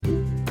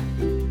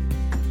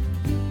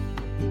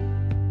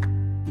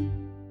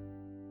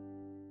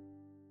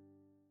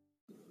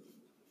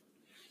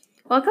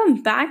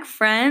Welcome back,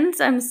 friends.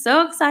 I'm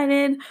so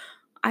excited.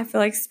 I feel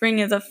like spring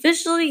is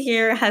officially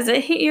here. Has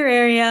it hit your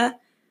area?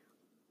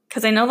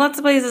 Because I know lots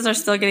of places are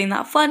still getting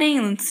that flooding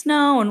and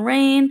snow and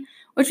rain,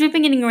 which we've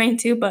been getting rain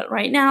too, but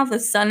right now the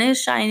sun is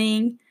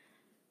shining.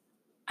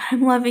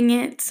 I'm loving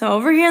it. So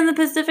over here in the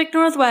Pacific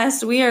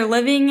Northwest, we are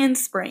living in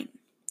spring.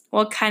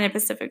 Well, kind of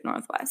Pacific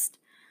Northwest.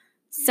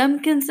 Some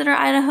consider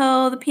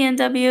Idaho the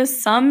PNW,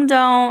 some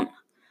don't.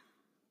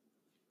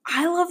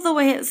 I love the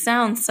way it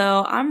sounds,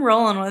 so I'm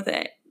rolling with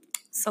it.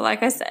 So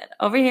like I said,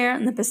 over here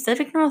in the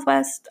Pacific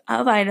Northwest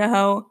of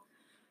Idaho,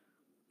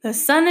 the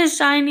sun is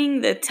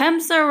shining, the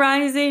temps are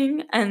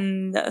rising,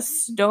 and the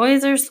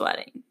Stoys are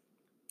sweating.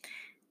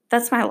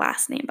 That's my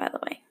last name, by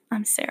the way.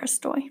 I'm Sarah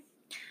Stoy.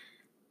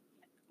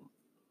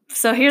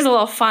 So here's a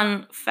little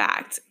fun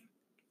fact.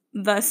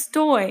 The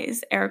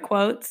Stoys, air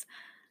quotes,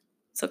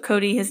 so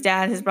Cody, his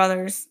dad, his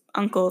brothers,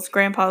 uncles,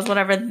 grandpas,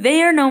 whatever,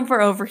 they are known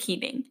for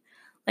overheating.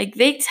 Like,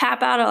 they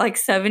tap out at like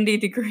 70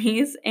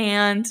 degrees,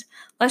 and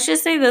let's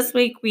just say this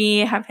week we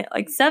have hit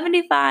like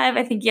 75.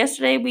 I think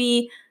yesterday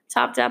we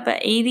topped up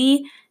at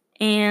 80,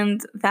 and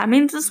that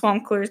means the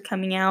swamp cooler is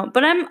coming out,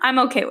 but I'm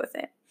okay with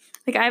it.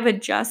 Like, I've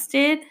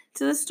adjusted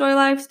to the Stoy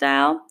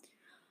lifestyle,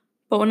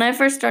 but when I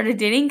first started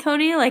dating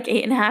Cody like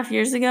 8.5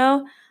 years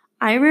ago,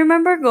 I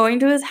remember going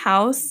to his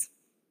house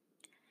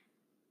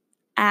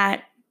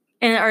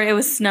or it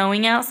was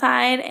snowing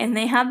outside, and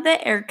they had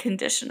the air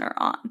conditioner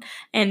on.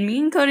 And me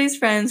and Cody's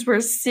friends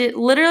were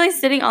literally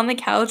sitting on the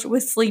couch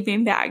with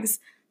sleeping bags,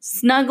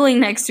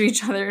 snuggling next to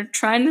each other,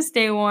 trying to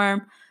stay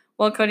warm,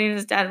 while Cody and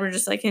his dad were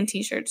just like in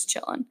t-shirts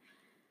chilling.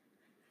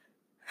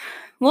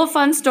 Little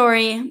fun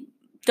story.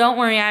 Don't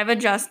worry, I've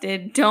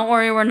adjusted. Don't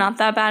worry, we're not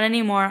that bad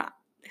anymore.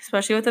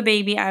 Especially with a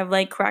baby, I've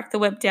like cracked the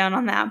whip down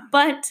on that.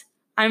 But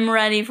I'm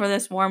ready for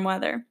this warm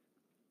weather.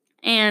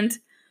 And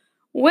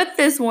with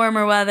this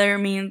warmer weather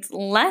means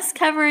less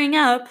covering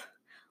up,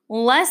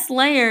 less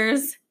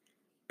layers,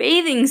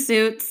 bathing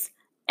suits,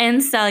 and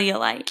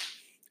cellulite.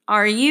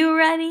 Are you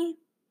ready?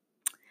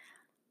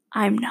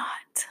 I'm not.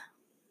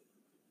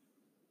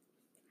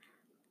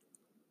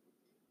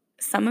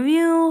 Some of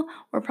you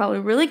were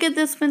probably really good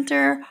this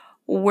winter,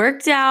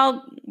 worked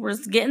out,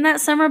 was getting that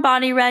summer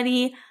body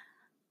ready.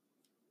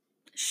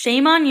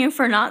 Shame on you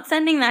for not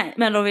sending that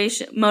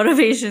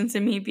motivation to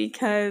me,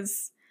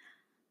 because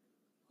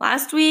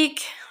last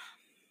week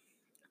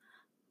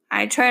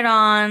I tried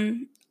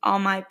on all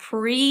my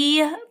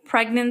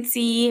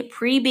pre-pregnancy,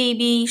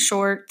 pre-baby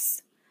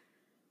shorts,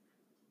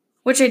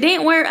 which I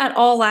didn't wear at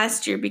all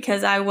last year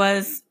because I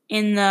was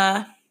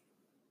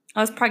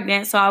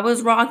pregnant, so I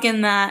was rocking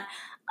that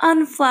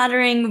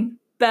unflattering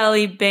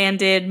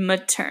belly-banded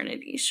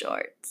maternity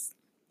shorts.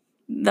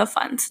 The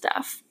fun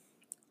stuff.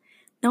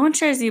 No one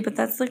shares you, but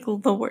that's like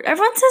the word.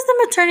 Everyone says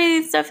the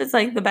maternity stuff is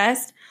like the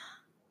best.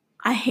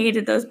 I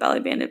hated those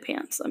belly-banded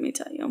pants, let me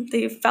tell you.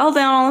 They fell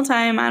down all the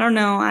time. I don't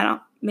know.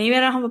 Maybe I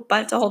don't have a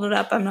butt to hold it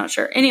up. I'm not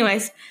sure.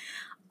 Anyways,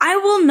 I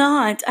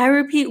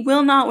repeat,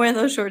 will not wear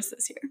those shorts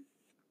this year.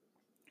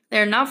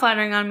 They're not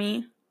flattering on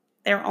me.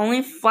 They're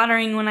only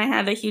flattering when I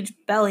had a huge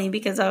belly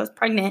because I was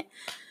pregnant.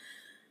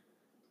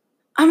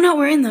 I'm not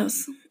wearing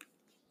those.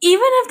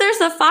 Even if there's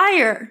a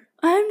fire,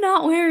 I'm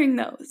not wearing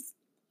those.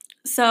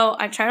 So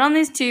I tried on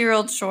these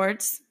 2-year-old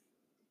shorts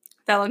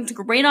that looked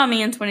great on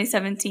me in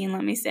 2017,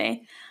 let me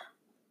say.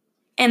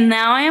 And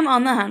now I am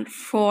on the hunt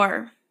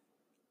for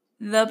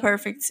the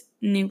perfect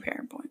new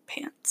pair of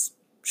pants,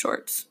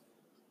 shorts,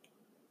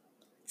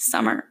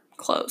 summer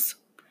clothes.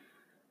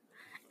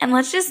 And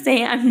let's just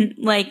say I'm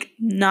like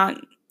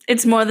not,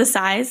 it's more the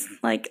size.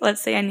 Like,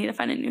 let's say I need to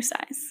find a new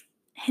size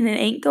and it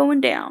ain't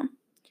going down.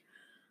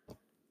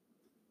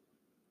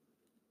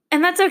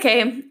 And that's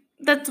okay.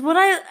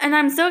 And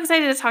I'm so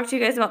excited to talk to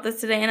you guys about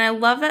this today. And I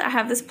love that I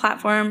have this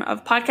platform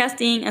of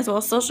podcasting as well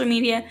as social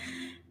media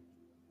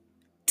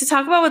to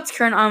talk about what's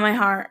current on my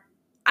heart.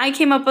 I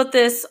came up with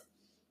this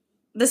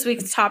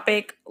week's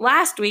topic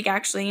last week,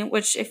 actually,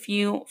 which if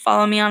you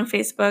follow me on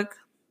Facebook,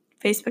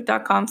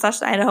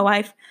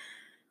 facebook.com/IdahoWife,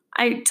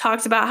 I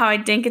talked about how I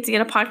didn't get to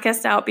get a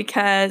podcast out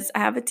because I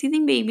have a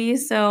teething baby,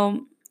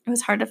 so it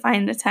was hard to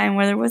find a time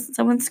where there wasn't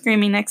someone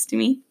screaming next to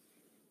me.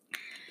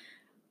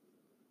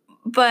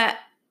 But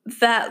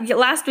that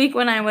last week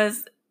when I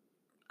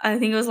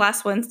think it was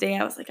last Wednesday,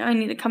 I was like, I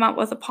need to come out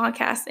with a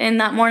podcast. And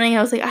that morning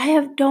I was like,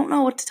 don't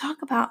know what to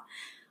talk about.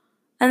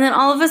 And then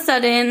all of a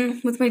sudden,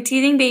 with my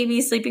teething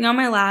baby sleeping on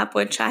my lap,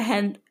 which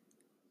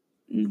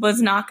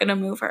was not going to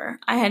move her.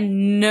 I had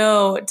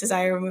no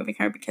desire of moving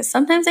her because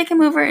sometimes I can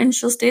move her and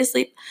she'll stay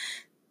asleep.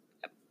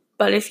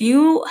 But if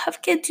you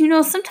have kids,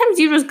 sometimes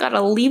you just got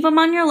to leave them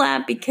on your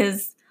lap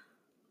because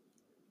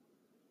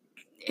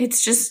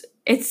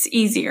it's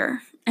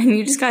easier. And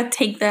you just got to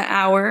take the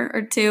hour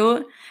or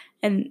two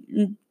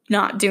and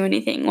not do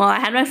anything. Well, I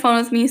had my phone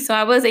with me, so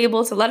I was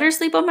able to let her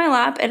sleep on my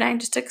lap, and I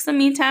just took some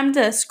me time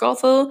to scroll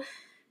through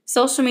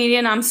social media,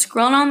 and I'm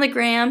scrolling on the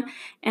gram,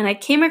 and I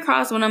came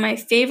across one of my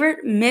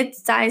favorite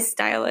mid-size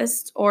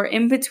stylists or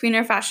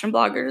in-betweener fashion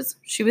bloggers.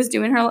 She was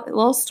doing her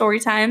little story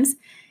times,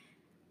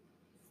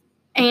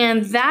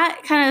 And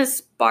that kind of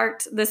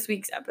sparked this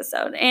week's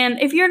episode. And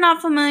if you're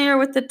not familiar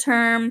with the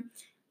term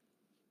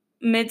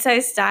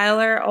mid-size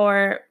styler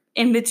or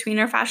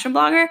in-betweener fashion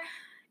blogger,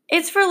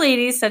 it's for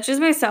ladies such as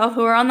myself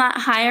who are on that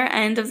higher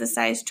end of the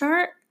size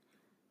chart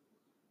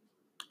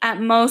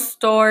at most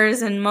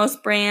stores and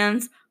most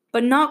brands,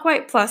 but not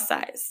quite plus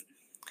size.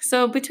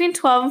 So between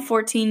 12 and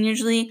 14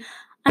 usually.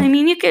 I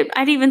mean,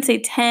 I'd even say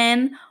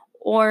 10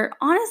 or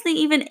honestly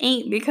even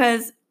 8,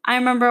 because I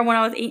remember when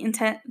I was 8 and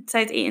 10,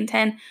 size 8 and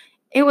 10,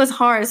 it was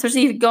hard,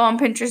 especially if you go on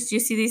Pinterest, you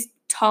see these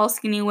tall,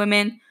 skinny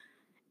women,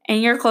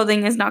 and your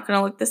clothing is not going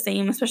to look the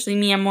same, especially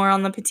me. I'm more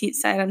on the petite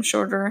side. I'm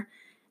shorter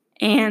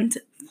and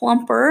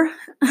plumper,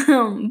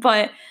 and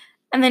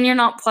then you're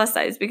not plus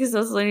size because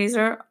those ladies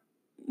are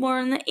more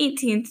in the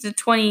 18 to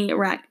 20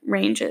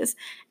 ranges.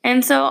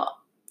 And so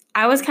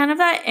I was kind of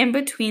that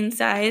in-between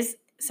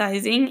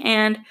sizing,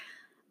 and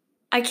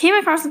I came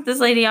across with this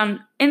lady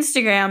on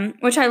Instagram,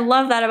 which I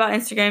love that about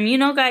Instagram. You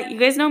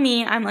guys know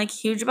me. I'm like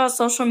huge about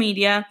social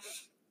media.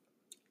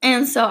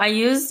 And so I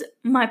used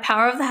my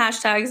power of the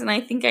hashtags, and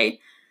I think I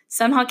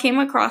somehow came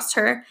across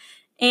her.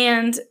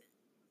 And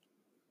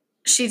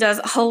she does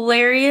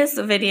hilarious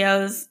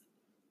videos.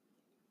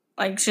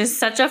 Like, she's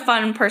such a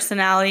fun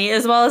personality,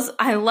 as well as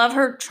I love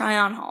her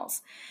try-on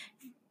hauls.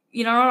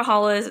 You don't know what a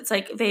haul is? It's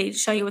like they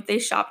show you what they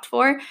shopped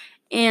for,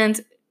 and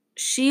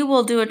she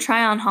will do a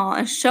try-on haul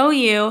and show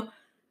you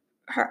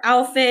her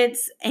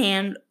outfits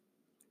and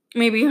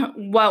maybe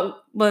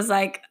what was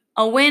like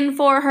a win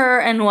for her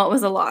and what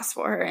was a loss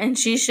for her. And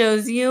she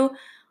shows you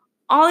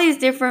all these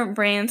different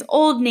brands: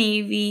 Old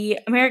Navy,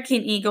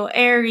 American Eagle,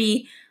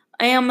 Aerie,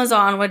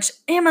 Amazon, which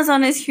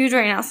Amazon is huge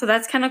right now. So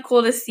that's kind of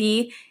cool to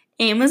see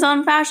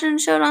Amazon fashion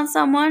showed on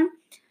someone.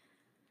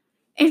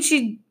 And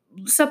she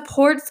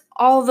supports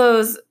all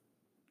those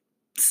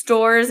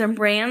stores and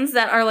brands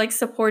that are like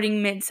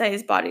supporting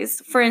mid-sized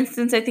bodies. For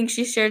instance, I think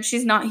she shared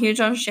she's not huge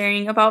on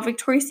sharing about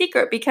Victoria's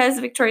Secret because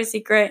Victoria's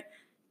Secret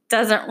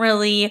doesn't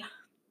really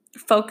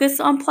focus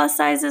on plus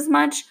size as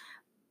much.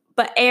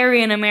 But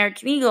Aerie and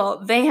American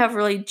Eagle, they have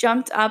really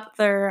jumped up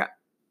their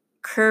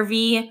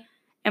curvy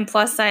and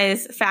plus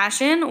size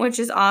fashion, which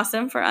is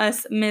awesome for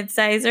us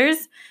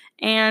mid-sizers.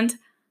 And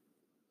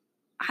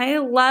I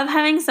love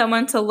having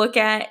someone to look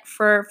at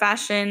for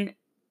fashion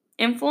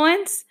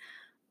influence.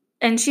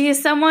 And she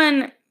is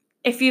someone,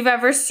 if you've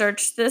ever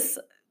searched this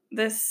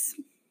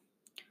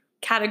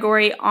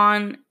category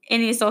on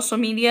any social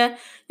media,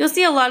 you'll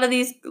see a lot of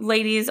these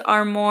ladies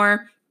are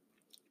more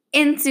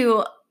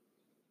into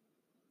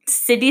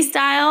city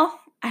style.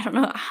 I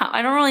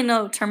don't really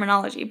know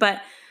terminology,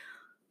 but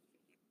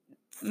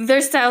their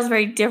style is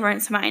very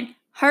different to mine.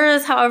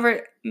 Hers,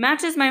 however,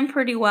 matches mine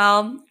pretty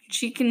well.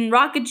 She can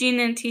rock a jean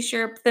and a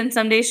t-shirt, but then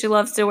some days she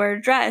loves to wear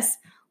a dress,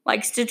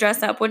 likes to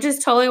dress up, which is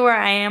totally where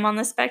I am on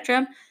the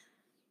spectrum.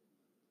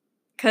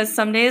 Because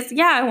some days,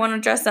 I want to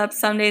dress up.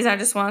 Some days I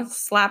just want to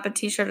slap a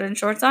t-shirt and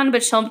shorts on,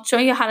 but she'll show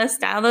you how to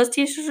style those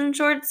t-shirts and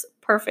shorts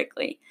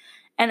perfectly.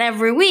 And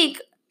every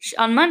week,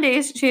 on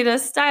Mondays, she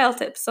does style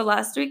tips. So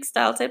last week's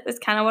style tip is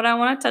kind of what I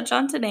want to touch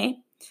on today.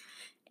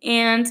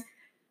 And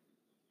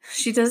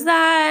she does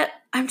that.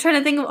 I'm trying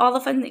to think of all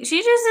the fun things.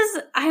 She just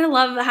is, I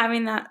love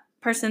having that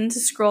person to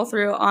scroll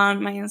through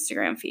on my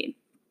Instagram feed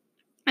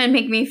and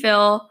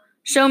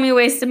show me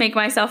ways to make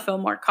myself feel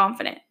more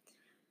confident.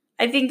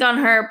 I think on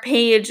her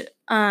page,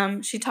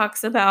 she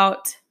talks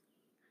about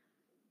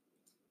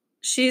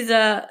she's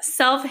a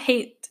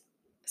self-hate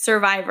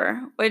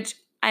survivor, which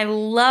I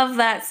love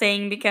that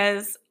saying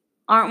because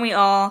aren't we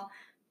all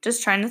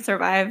just trying to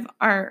survive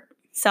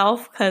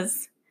ourselves?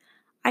 Because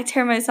I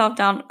tear myself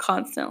down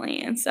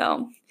constantly. And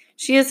so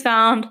she has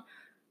found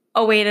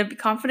a way to be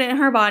confident in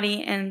her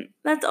body, and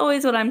that's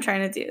always what I'm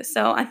trying to do.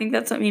 So I think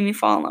that's what made me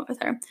fall in love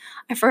with her.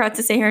 I forgot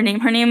to say her name.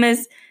 Her name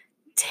is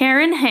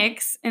Taryn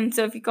Hicks, and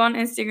so if you go on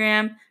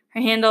Instagram,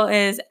 her handle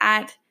is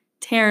at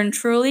Taryn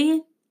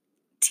Truly,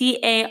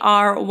 TarynTruly.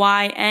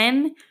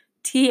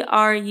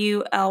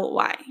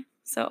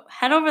 So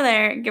head over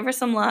there, give her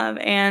some love,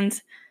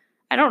 and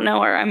I don't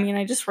know her. I mean,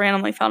 I just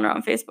randomly found her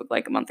on Facebook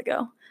like a month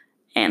ago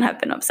and have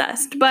been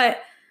obsessed.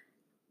 But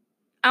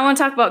I want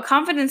to talk about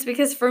confidence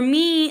because for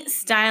me,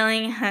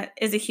 styling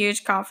is a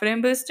huge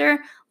confidence booster.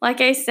 Like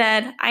I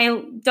said,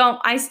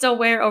 I still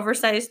wear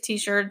oversized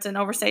t-shirts and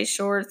oversized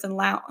shorts and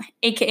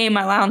aka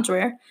my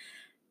loungewear.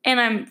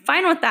 And I'm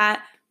fine with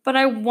that, but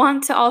I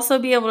want to also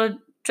be able to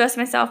dress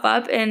myself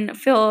up and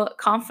feel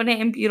confident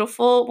and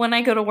beautiful when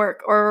I go to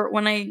work or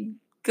when I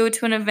go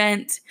to an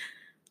event,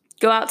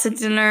 go out to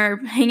dinner,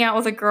 hang out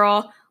with a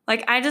girl.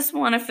 Like, I just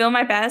want to feel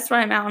my best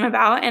when I'm out and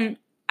about. And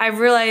I've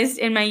realized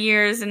in my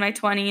years, in my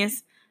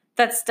 20s,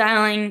 that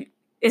styling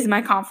is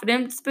my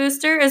confidence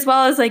booster, as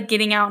well as like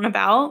getting out and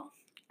about.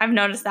 I've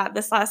noticed that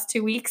this last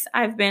 2 weeks,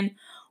 I've been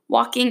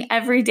walking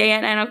every day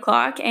at 9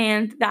 o'clock,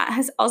 and that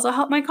has also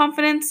helped my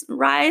confidence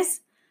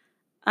rise.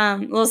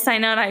 Little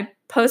side note, I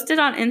posted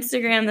on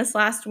Instagram this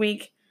last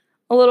week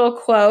a little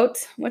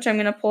quote, which I'm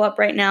going to pull up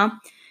right now.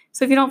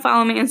 So if you don't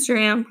follow me on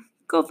Instagram,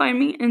 go find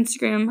me on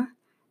Instagram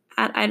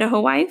at Idaho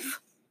Wife.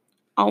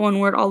 all one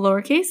word, all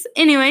lowercase.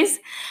 Anyways,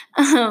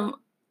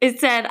 it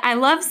said, I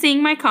love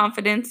seeing my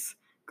confidence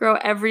grow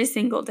every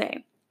single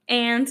day.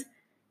 And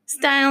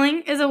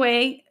styling is a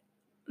way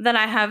that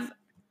I have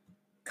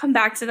come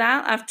back to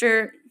that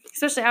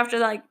especially after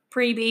like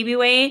pre-baby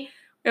weight,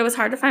 it was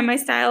hard to find my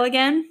style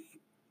again.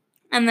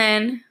 And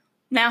then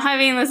now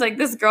having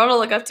this girl to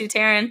look up to,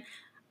 Taryn,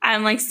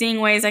 I'm like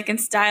seeing ways I can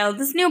style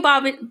this new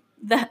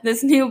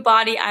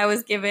body I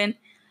was given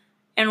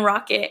and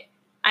rock it.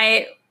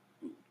 I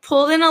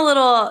pulled in a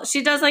little,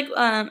 she does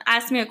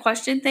ask me a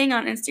question thing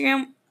on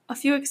Instagram a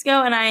few weeks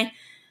ago, and I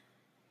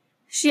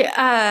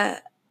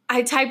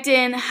typed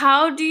in,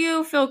 how do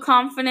you feel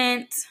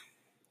confident,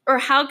 or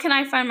how can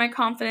I find my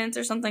confidence,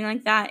 or something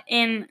like that,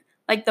 in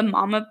like the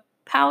mama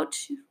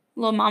pouch,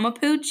 little mama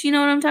pooch, you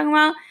know what I'm talking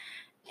about?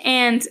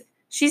 And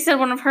she said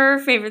one of her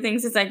favorite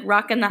things is like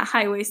rocking that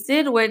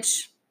high-waisted,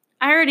 which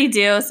I already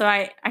do, so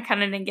I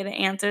kind of didn't get an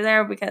answer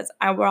there because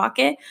I rock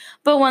it.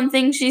 But one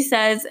thing she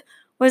says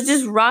was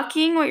just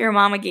rocking what your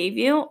mama gave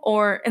you,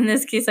 or in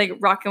this case, like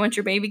rocking what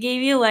your baby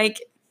gave you,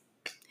 like,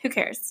 who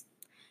cares?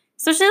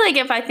 Especially like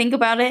if I think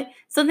about it,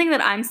 something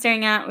that I'm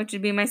staring at, which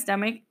would be my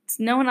stomach,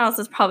 no one else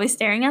is probably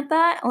staring at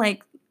that.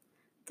 Like,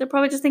 they're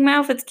probably just thinking my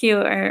outfit's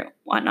cute or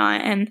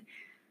whatnot, and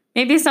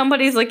maybe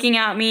somebody's looking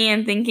at me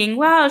and thinking,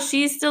 wow,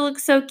 she still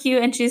looks so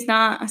cute and she's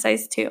not a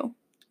size 2,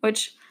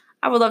 which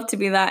I would love to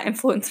be that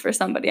influence for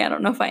somebody. I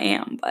don't know if I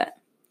am, but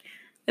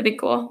that'd be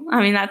cool.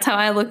 I mean, that's how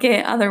I look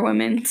at other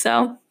women.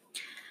 So,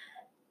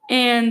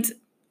 and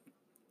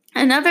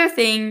another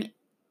thing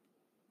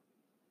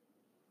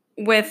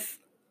with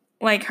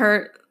like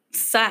her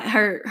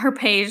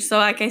page, so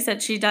like I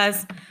said, she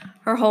does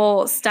her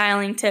whole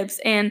styling tips,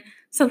 and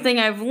something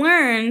I've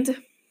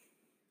learned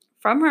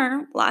from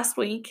her last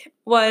week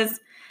was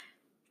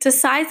to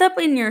size up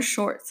in your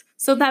shorts.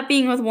 So that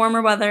being with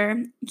warmer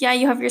weather, yeah,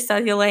 you have your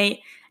cellulite,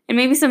 and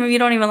maybe some of you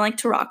don't even like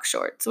to rock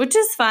shorts, which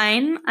is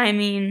fine. I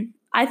mean,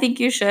 I think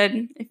you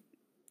should.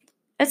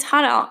 It's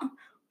hot out.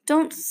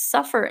 Don't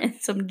suffer in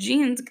some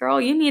jeans,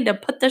 girl. You need to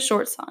put the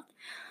shorts on.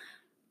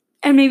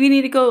 And maybe you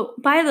need to go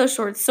buy those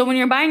shorts. So when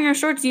you're buying your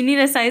shorts, you need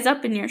to size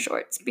up in your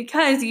shorts,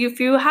 because if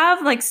you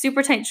have like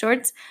super tight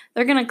shorts,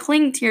 they're going to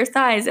cling to your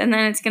thighs, and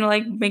then it's going to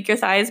like make your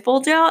thighs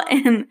bulge out,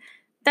 and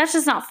that's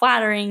just not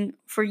flattering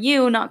for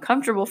you, not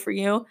comfortable for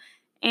you.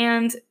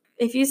 And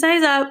if you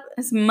size up,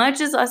 as much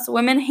as us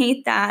women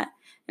hate that,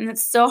 and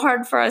it's so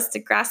hard for us to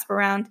grasp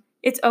around,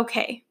 it's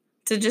okay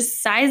to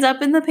just size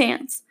up in the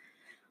pants.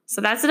 So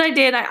that's what I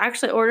did. I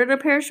actually ordered a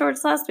pair of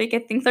shorts last week. I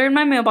think they're in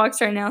my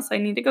mailbox right now, so I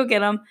need to go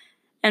get them.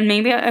 And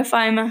maybe if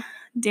I'm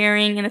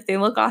daring and if they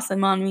look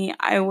awesome on me,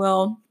 I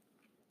will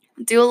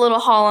do a little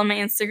haul on my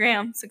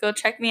Instagram. So go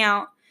check me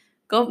out.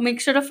 Go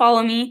make sure to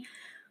follow me.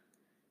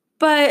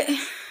 But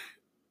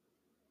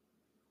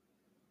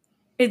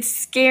it's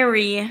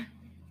scary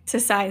to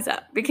size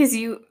up because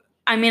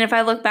if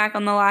I look back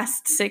on the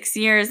last 6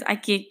 years, I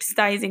keep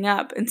sizing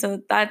up. And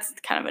so that's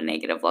kind of a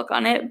negative look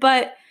on it.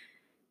 But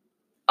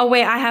a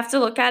way I have to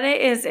look at it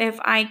is if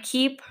I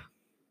keep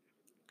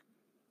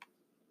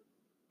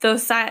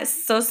those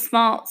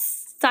small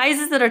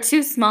sizes that are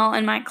too small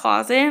in my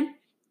closet,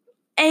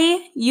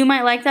 you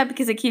might like that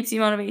because it keeps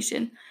you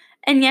motivation.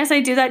 And yes, I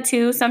do that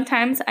too.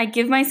 Sometimes I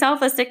give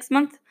myself a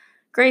 6-month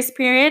grace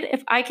period.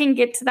 If I can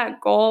get to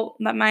that goal,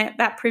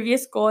 that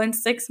previous goal in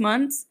 6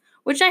 months,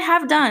 which I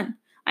have done.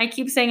 I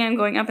keep saying I'm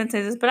going up in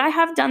sizes, but I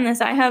have done this.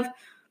 I have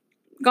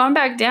gone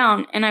back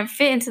down and I've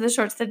fit into the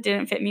shorts that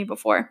didn't fit me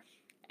before.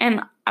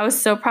 And I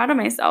was so proud of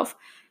myself.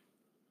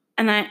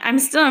 And I'm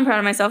still proud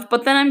of myself,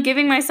 but then I'm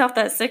giving myself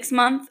that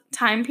 6-month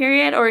time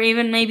period, or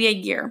even maybe a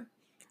year,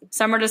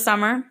 summer to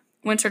summer,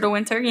 winter to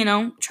winter,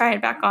 try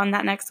it back on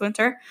that next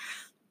winter.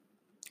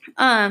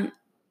 And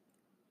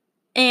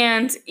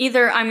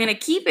either I'm going to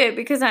keep it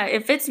because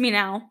it fits me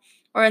now,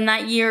 or in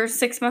that year,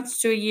 6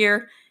 months to a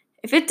year,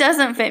 if it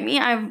doesn't fit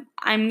me, I'm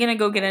going to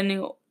go get a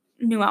new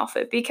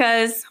outfit,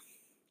 because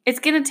it's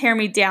going to tear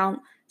me down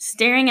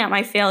staring at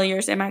my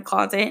failures in my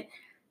closet,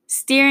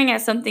 staring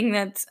at something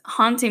that's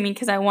haunting me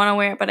because I want to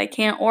wear it, but I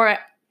can't. Or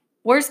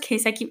worst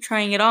case, I keep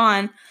trying it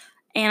on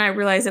and I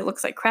realize it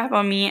looks like crap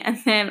on me. And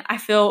then I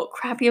feel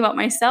crappy about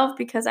myself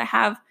because I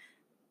have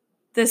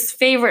this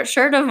favorite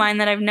shirt of mine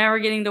that I'm never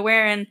getting to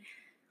wear. And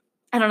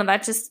I don't know,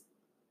 that just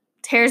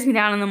tears me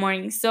down in the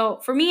morning. So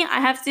for me, I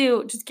have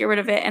to just get rid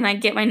of it and I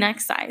get my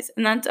next size,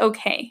 and that's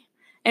okay.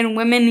 And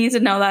women need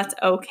to know that's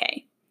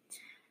okay.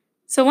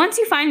 So once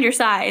you find your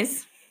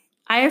size,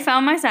 I have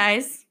found my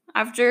size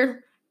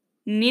after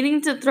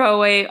needing to throw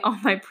away all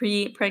my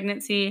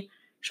pre-pregnancy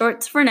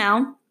shorts for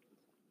now.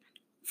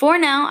 For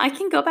now, I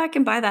can go back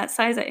and buy that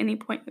size at any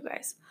point, you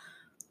guys.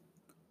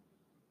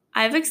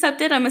 I've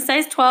accepted. I'm a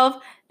size 12,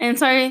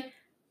 and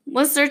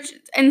let's search.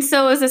 And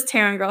so is this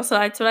Taryn girl. So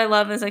that's what I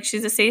love, is like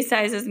she's the same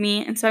size as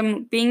me, and so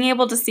I'm being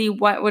able to see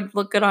what would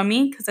look good on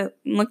me because I'm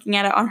looking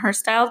at it on her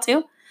style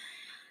too.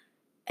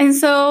 And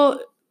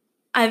so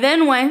I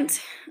then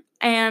went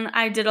and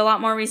I did a lot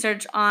more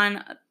research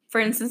on, for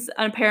instance,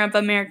 a pair of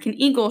American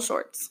Eagle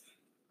shorts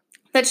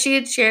that she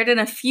had shared, and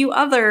a few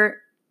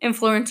other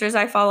influencers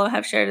I follow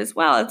have shared as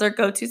well as their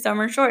go-to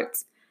summer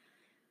shorts.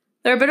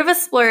 They're a bit of a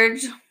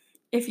splurge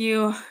if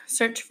you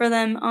search for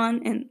them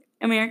on an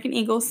American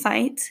Eagle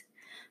site.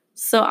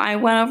 So I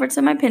went over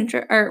to my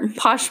Pinterest or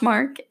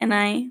Poshmark and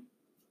I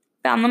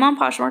found them on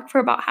Poshmark for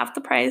about half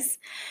the price.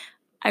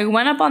 I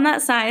went up on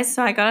that size,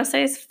 so I got a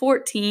size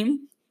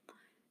 14.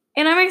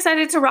 And I'm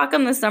excited to rock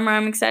them this summer.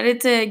 I'm excited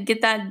to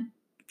get that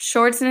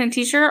shorts and a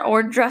t-shirt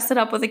or dress it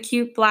up with a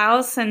cute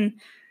blouse and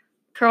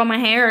curl my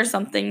hair or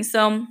something.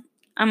 So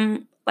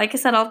like I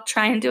said, I'll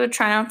try and do a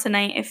try on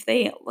tonight if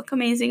they look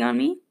amazing on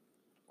me.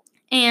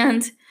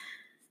 And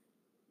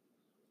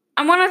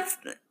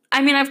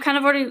I've kind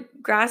of already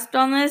grasped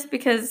on this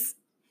because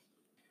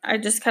I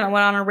just kind of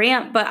went on a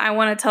rant, but I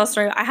want to tell a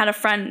story. I had a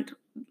friend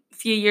a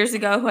few years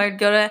ago who I'd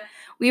go to.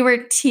 We were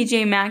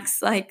TJ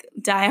Maxx like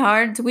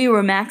diehards. We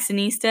were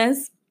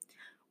Maxinistas.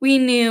 We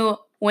knew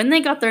when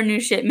they got their new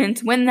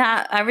shipments, when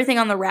that everything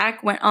on the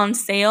rack went on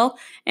sale,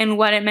 and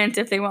what it meant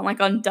if they went like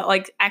on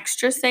like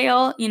extra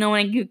sale. You know,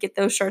 when you get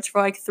those shirts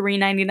for like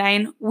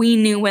 $3.99, we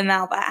knew when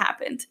that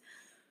happened.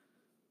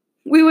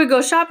 We would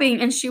go shopping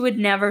and she would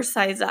never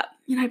size up.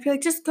 And I'd be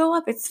like, just go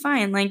up. It's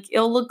fine. Like,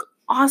 it'll look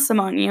awesome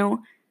on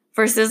you.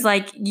 Versus,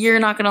 like, you're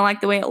not going to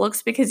like the way it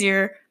looks because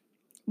your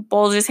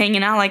bulge is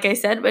hanging out, like I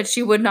said. But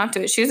she would not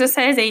do it. She was a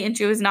size 8 and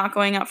she was not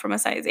going up from a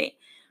size 8.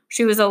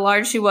 She was a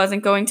large. She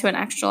wasn't going to an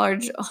extra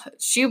large.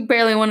 She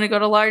barely wanted to go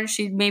to large.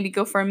 She'd maybe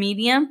go for a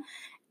medium.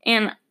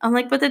 And I'm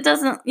like, but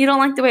you don't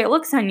like the way it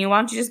looks on you. Why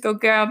don't you just go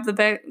grab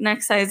the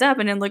next size up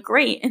and it'd look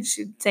great? And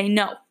she'd say,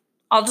 no,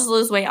 I'll just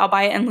lose weight. I'll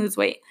buy it and lose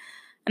weight.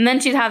 And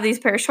then she'd have these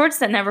pair of shorts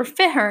that never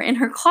fit her in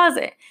her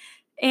closet.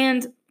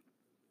 And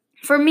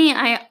for me,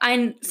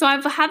 so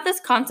I've had this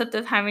concept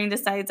of having to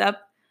size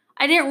up.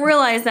 I didn't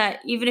realize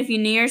that even if you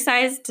knew your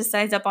size, to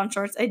size up on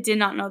shorts. I did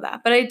not know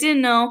that. But I did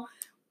know,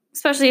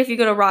 especially if you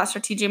go to Ross or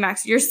TJ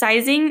Maxx, your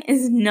sizing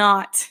is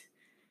not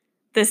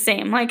the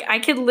same. Like, I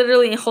could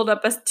literally hold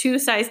up 2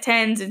 size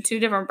 10s in 2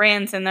 different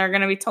brands and they're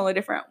going to be totally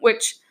different,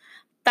 which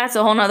that's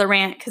a whole nother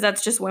rant because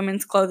that's just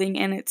women's clothing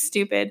and it's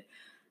stupid.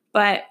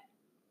 But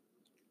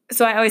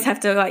so I always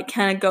have to like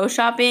kind of go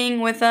shopping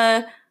with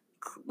a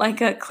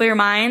clear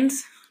mind,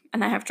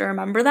 and I have to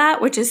remember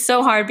that, which is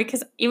so hard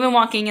because even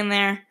walking in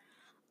there,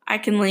 I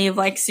can leave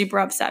like super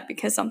upset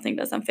because something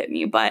doesn't fit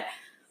me. But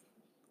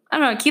I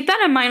don't know, keep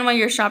that in mind while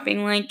you're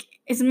shopping. Like,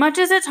 as much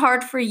as it's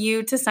hard for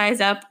you to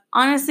size up,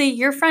 honestly,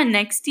 your friend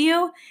next to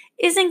you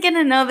isn't going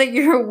to know that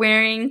you're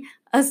wearing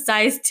a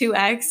size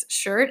 2X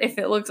shirt if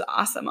it looks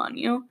awesome on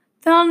you.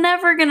 They're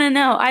never going to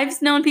know. I've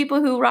known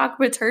people who rock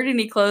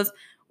maternity clothes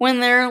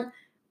when they're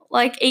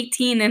like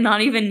 18 and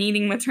not even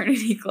needing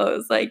maternity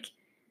clothes. Like,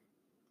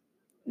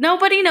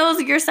 nobody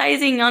knows your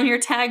sizing on your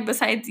tag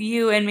besides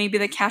you and maybe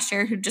the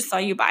cashier who just saw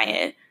you buy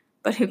it.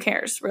 But who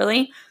cares,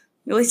 really?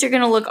 At least you're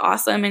going to look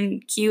awesome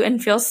and cute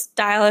and feel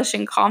stylish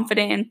and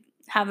confident and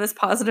have this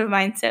positive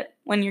mindset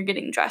when you're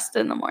getting dressed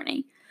in the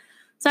morning.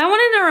 So I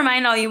wanted to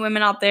remind all you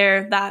women out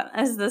there that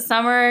as the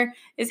summer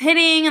is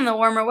hitting and the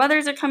warmer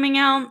weathers are coming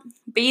out,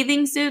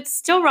 bathing suits,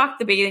 still rock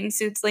the bathing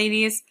suits,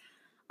 ladies.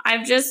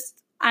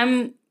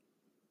 I'm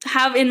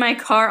have in my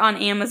car on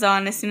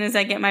Amazon as soon as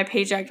I get my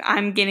paycheck,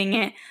 I'm getting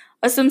it.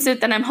 A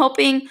swimsuit that I'm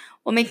hoping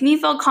will make me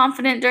feel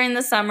confident during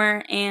the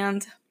summer.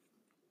 And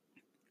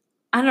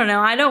I don't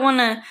know. I don't want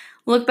to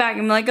look back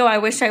and be like, oh, I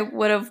wish I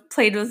would have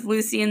played with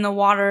Lucy in the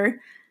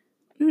water.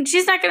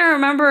 She's not going to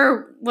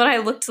remember what I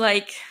looked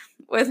like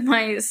with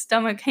my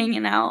stomach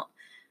hanging out.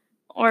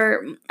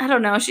 Or, I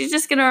don't know. She's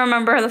just going to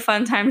remember the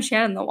fun time she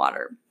had in the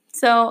water.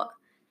 So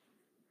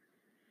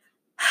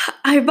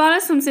I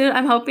bought a swimsuit.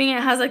 I'm hoping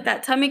it has like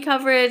that tummy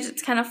coverage.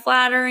 It's kind of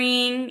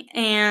flattering.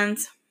 And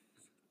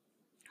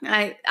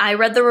I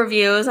read the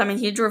reviews. I'm a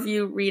huge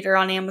review reader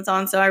on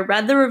Amazon. So I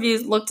read the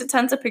reviews, looked at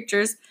tons of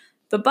pictures.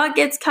 The butt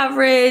gets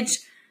coverage.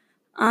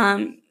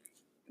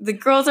 The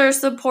girls are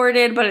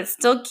supported, but it's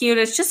still cute.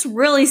 It's just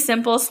really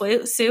simple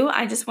suit.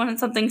 I just wanted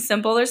something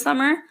simple this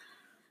summer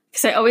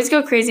because I always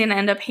go crazy and I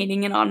end up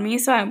hating it on me.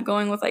 So I'm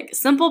going with like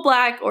simple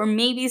black or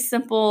maybe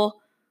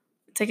simple,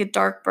 it's like a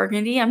dark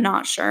burgundy. I'm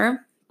not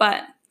sure.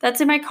 But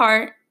that's in my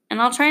cart,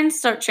 and I'll try and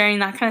start sharing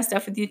that kind of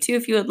stuff with you too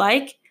if you would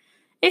like.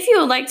 If you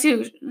would like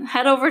to,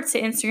 head over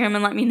to Instagram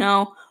and let me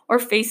know, or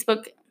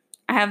Facebook.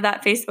 I have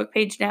that Facebook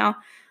page now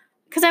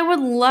because I would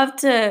love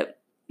to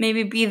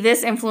maybe be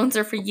this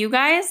influencer for you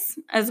guys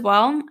as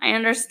well. I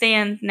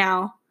understand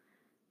now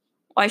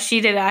why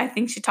she did it. I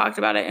think she talked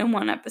about it in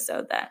one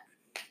episode that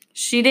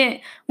she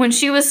didn't, when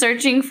she was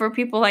searching for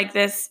people like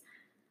this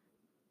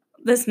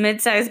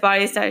mid-sized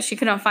body size, she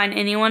couldn't find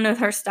anyone with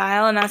her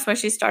style, and that's why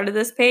she started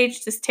this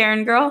page, this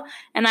Taryn girl.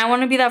 And I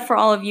want to be that for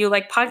all of you.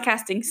 Like,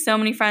 podcasting, so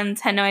many friends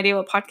had no idea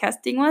what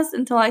podcasting was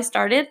until I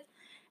started,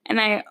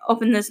 and I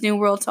opened this new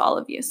world to all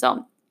of you.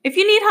 So if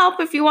you need help,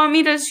 if you want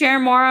me to share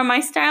more on my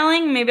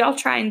styling, maybe I'll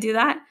try and do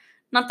that.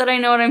 Not that I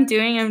know what I'm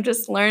doing, I'm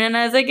just learning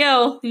as I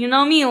go. You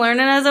know me,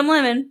 learning as I'm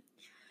living.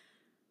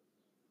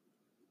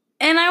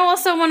 And I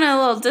also want a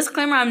little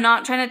disclaimer. I'm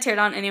not trying to tear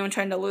down anyone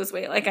trying to lose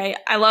weight. Like,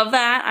 I love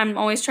that. I'm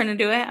always trying to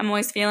do it. I'm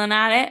always feeling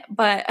at it,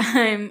 but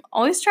I'm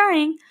always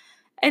trying.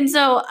 And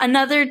so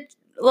another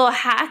little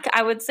hack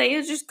I would say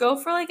is just go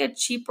for like a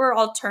cheaper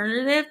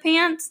alternative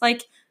pants.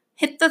 Like,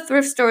 hit the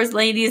thrift stores,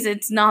 ladies.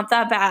 It's not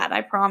that bad,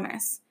 I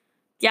promise.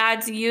 Yeah,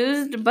 it's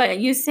used, but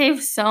you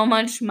save so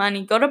much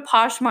money. Go to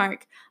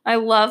Poshmark. I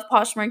love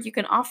Poshmark. You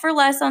can offer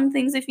less on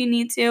things if you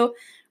need to,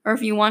 or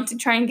if you want to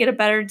try and get a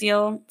better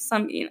deal.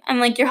 And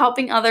like, you're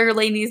helping other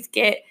ladies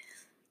get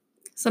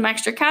some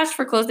extra cash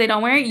for clothes they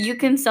don't wear. You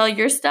can sell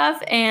your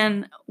stuff,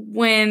 and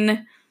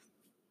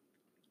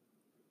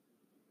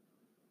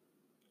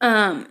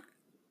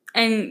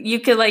and you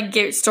could like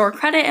get store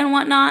credit and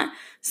whatnot.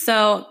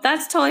 So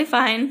that's totally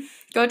fine.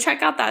 Go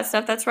check out that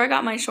stuff. That's where I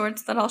got my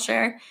shorts that I'll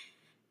share.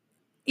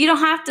 You don't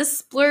have to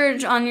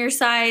splurge on your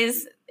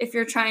size if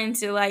you're trying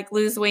to like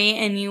lose weight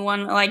and you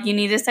want like you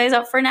need to size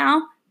up for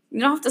now. You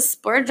don't have to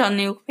splurge on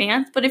new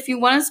pants, but if you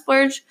want to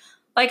splurge,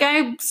 like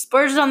I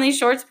splurged on these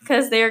shorts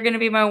because they are going to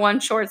be my one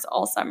shorts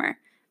all summer.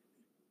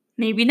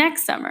 Maybe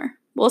next summer.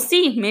 We'll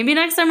see. Maybe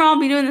next summer I'll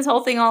be doing this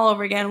whole thing all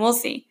over again. We'll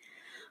see.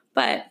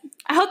 But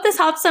I hope this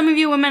helps some of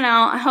you women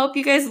out. I hope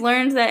you guys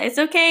learned that it's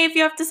okay if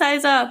you have to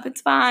size up.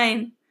 It's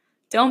fine.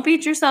 Don't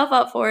beat yourself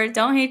up for it.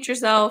 Don't hate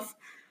yourself.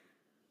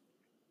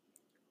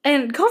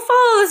 And go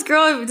follow this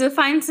girl to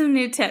find some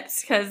new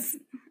tips, because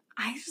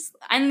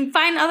and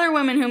find other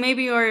women who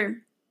maybe are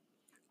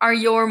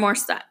your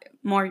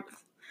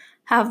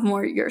have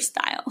more your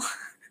style.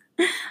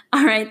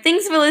 All right,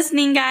 thanks for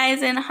listening,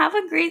 guys, and have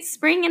a great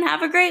spring and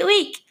have a great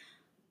week.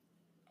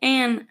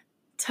 And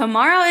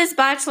tomorrow is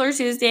Bachelor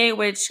Tuesday,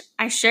 which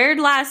I shared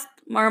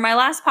my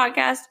last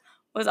podcast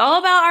was all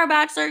about our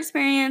Bachelor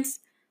experience.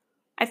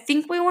 I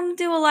think we want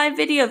to do a live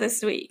video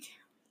this week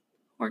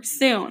or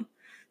soon.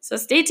 So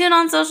stay tuned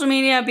on social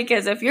media,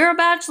 because if you're a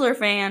Bachelorette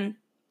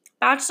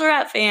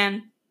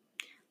fan,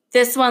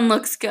 this one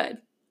looks good.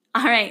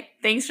 All right.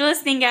 Thanks for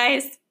listening,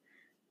 guys.